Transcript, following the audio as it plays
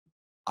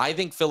I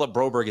think Philip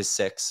Broberg is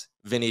 6.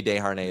 Vinny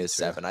Desharnais is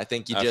 7. I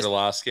think after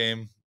last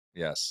game,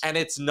 yes. And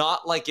it's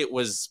not like it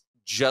was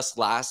just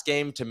last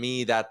game. To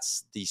me,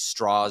 that's the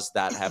straws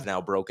that have now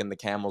broken the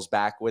camel's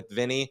back with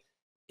Vinny.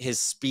 His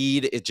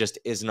speed, it just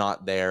is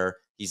not there.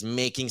 He's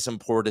making some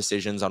poor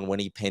decisions on when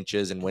he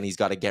pinches and when he's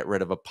got to get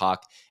rid of a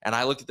puck. And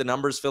I look at the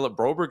numbers Philip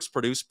Broberg's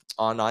produced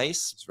on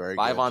ice. It's very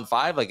 5 good. on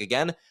 5. Like,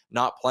 again,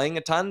 not playing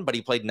a ton, but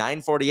he played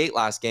 9:48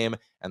 last game,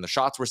 and the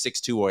shots were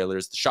 6-2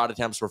 Oilers. The shot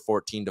attempts were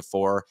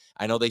 14-4.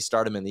 I know they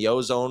start him in the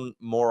O zone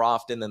more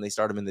often than they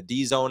start him in the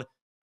D zone.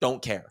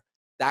 Don't care.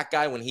 That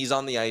guy, when he's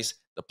on the ice,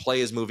 the play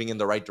is moving in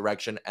the right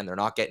direction, and they're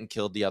not getting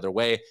killed the other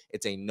way.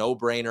 It's a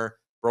no-brainer.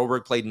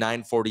 Broberg played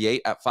 9:48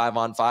 at 5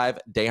 on 5.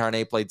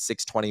 Desharnais played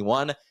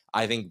 6:21.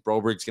 I think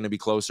Broberg's going to be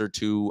closer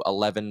to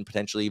 11,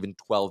 potentially even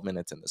 12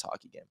 minutes in this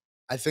hockey game.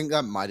 I think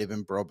that might have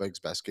been Broberg's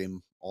best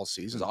game all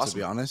season, awesome. to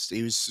be honest.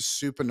 He was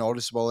super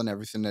noticeable in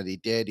everything that he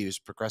did. He was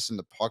progressing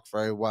the puck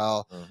very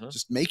well,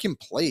 just making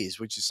plays,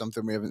 which is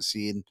something we haven't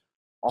seen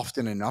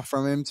often enough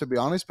from him, to be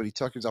honest, but he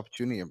took his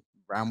opportunity and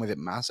ran with it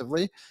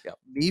massively. Yep.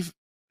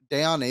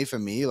 Desharnais, for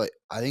me, like,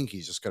 I think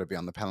he's just got to be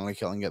on the penalty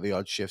kill and get the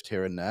odd shift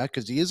here and there,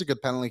 because he is a good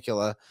penalty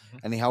killer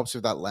and he helps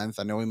with that length.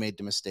 I know he made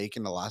the mistake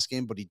in the last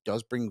game, but he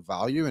does bring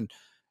value, and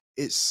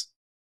it's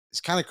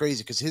kind of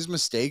crazy because his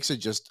mistakes are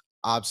just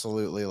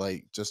absolutely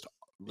like just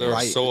they're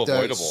so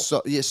avoidable.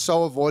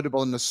 So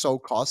avoidable, and they're so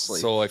costly.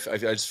 So I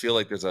just feel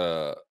like there's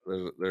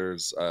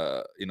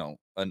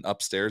an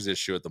upstairs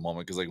issue at the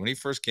moment, because like when he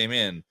first came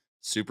in,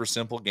 super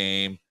simple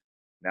game.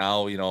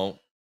 Now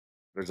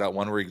there's that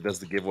one where he does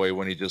the giveaway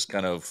when he just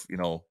kind of,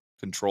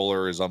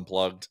 controller is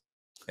unplugged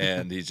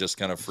and he just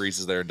kind of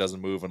freezes there and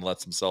doesn't move and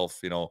lets himself,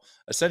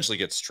 essentially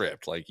get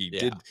stripped. Like he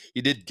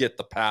did get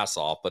the pass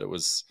off, but it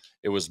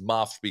was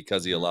muffed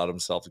because he allowed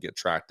himself to get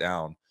tracked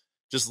down.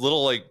 Just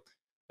little in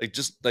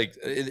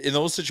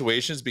those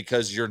situations,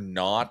 because you're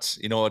not,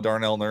 a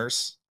Darnell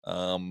Nurse,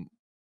 Vinny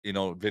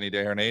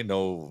Desharnais,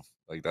 no,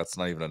 like that's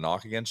not even a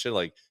knock against you.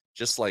 Like,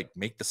 just like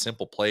make the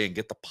simple play and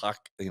get the puck,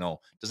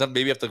 does that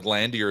maybe have to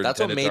land to your That's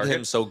what made target?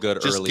 him so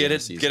good just early get in the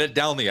it season. Get it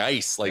down the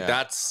ice. Like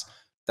that's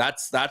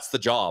the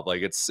job.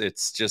 Like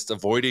it's just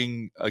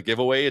avoiding a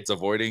giveaway, it's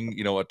avoiding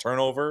a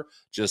turnover.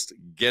 Just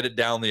get it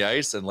down the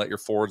ice and let your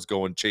forwards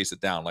go and chase it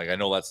down. Like, I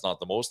know that's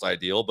not the most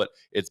ideal, but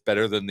it's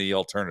better than the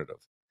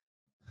alternative.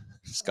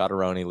 Scott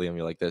Aroni, Liam,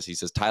 you like this. He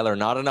says, Tyler,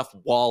 not enough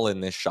wall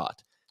in this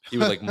shot. He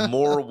was like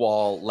more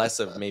wall, less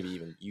of maybe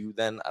even you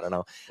then. I don't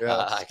know.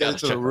 I got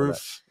to the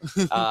roof.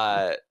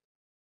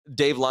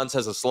 Dave Luntz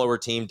has a slower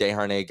team.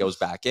 Desharnais goes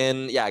back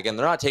in. Yeah, again,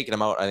 they're not taking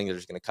him out. I think they're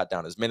just going to cut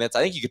down his minutes.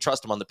 I think you could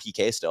trust him on the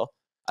PK still.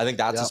 I think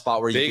that's a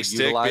spot where you could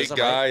utilize him.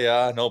 Big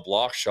guy, right? No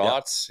block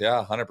shots.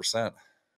 Yeah, 100%.